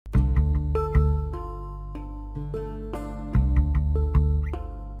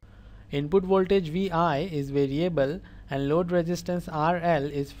Input voltage Vi is variable and load resistance RL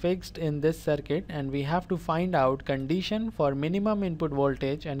is fixed in this circuit, and we have to find out condition for minimum input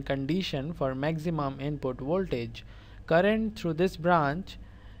voltage and condition for maximum input voltage. Current through this branch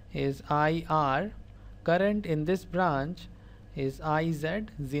is IR, current in this branch is IZ,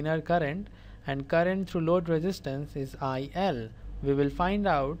 Zener current, and current through load resistance is IL. We will find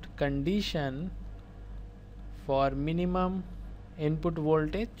out condition for minimum input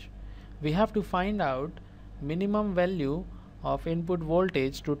voltage. We have to find out minimum value of input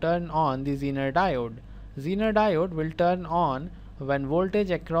voltage to turn on the Zener diode. Zener diode will turn on when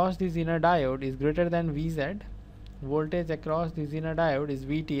voltage across the Zener diode is greater than Vz. Voltage across the Zener diode is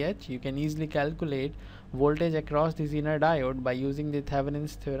Vth. You can easily calculate voltage across the Zener diode by using the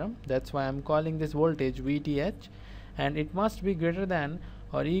Thevenin's theorem. That's why I'm calling this voltage Vth, and it must be greater than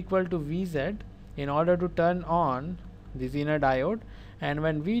or equal to Vz in order to turn on the Zener diode. And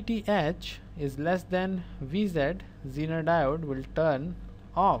when Vth is less than Vz, Zener diode will turn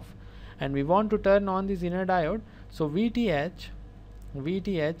off, and we want to turn on the Zener diode, so Vth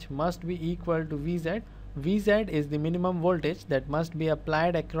must be equal to Vz. Vz is the minimum voltage that must be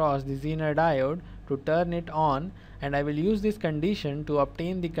applied across the Zener diode to turn it on, and I will use this condition to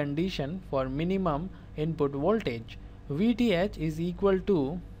obtain the condition for minimum input voltage. Vth is equal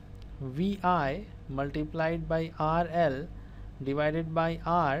to Vi multiplied by RL divided by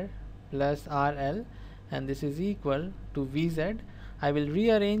R plus RL, and this is equal to Vz. I will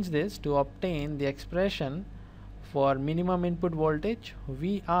rearrange this to obtain the expression for minimum input voltage.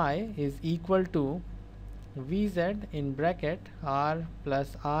 Vi is equal to Vz in bracket R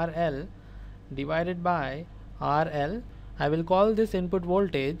plus RL divided by RL. I will call this input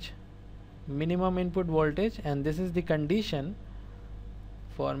voltage minimum input voltage, and this is the condition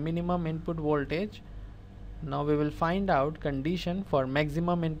for minimum input voltage. Now we will find out condition for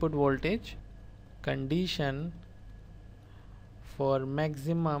maximum input voltage. Condition for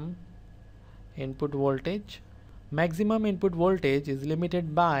maximum input voltage. Maximum input voltage is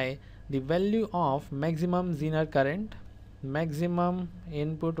limited by the value of maximum Zener current. Maximum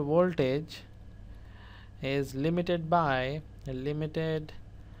input voltage is limited by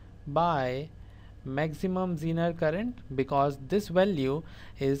maximum Zener current, because this value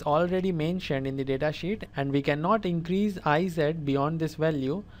is already mentioned in the data sheet and we cannot increase Iz beyond this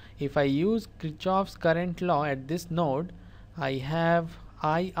value. If I use Kirchhoff's current law at this node, I have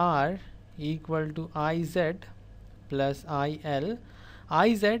IR equal to Iz plus IL.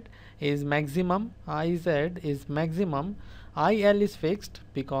 Iz is maximum, IL is fixed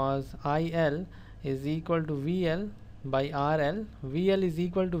because IL is equal to VL by RL. VL is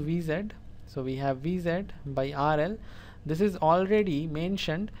equal to Vz, so we have Vz by RL. This is already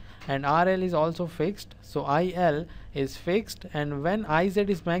mentioned, and RL is also fixed, so IL is fixed, and when Iz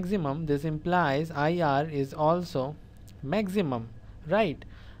is maximum, this implies IR is also maximum, right?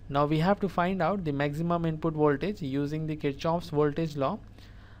 Now we have to find out the maximum input voltage using the Kirchhoff's voltage law.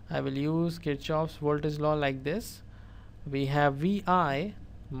 I will use Kirchhoff's voltage law like this. We have Vi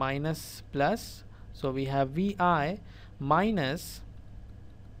minus plus, so we have Vi minus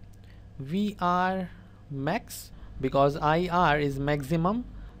VR max, because IR is maximum.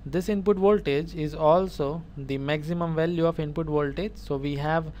 This input voltage is also the maximum value of input voltage, so we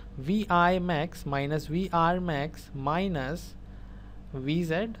have Vi max minus VR max minus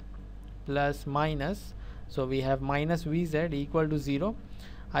Vz plus minus, so we have minus Vz equal to 0.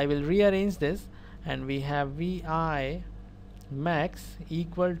 I will rearrange this, and we have Vi max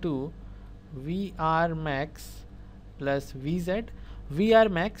equal to VR max plus Vz. VR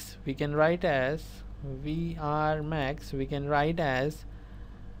max we can write as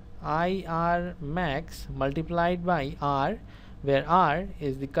IR max multiplied by R, where R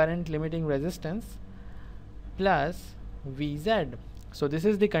is the current limiting resistance, plus Vz. So this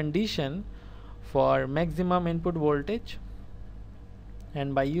is the condition for maximum input voltage,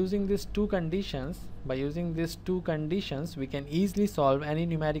 and by using these two conditions, we can easily solve any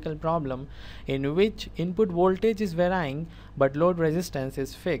numerical problem in which input voltage is varying but load resistance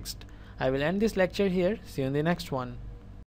is fixed. I will end this lecture here. See you in the next one.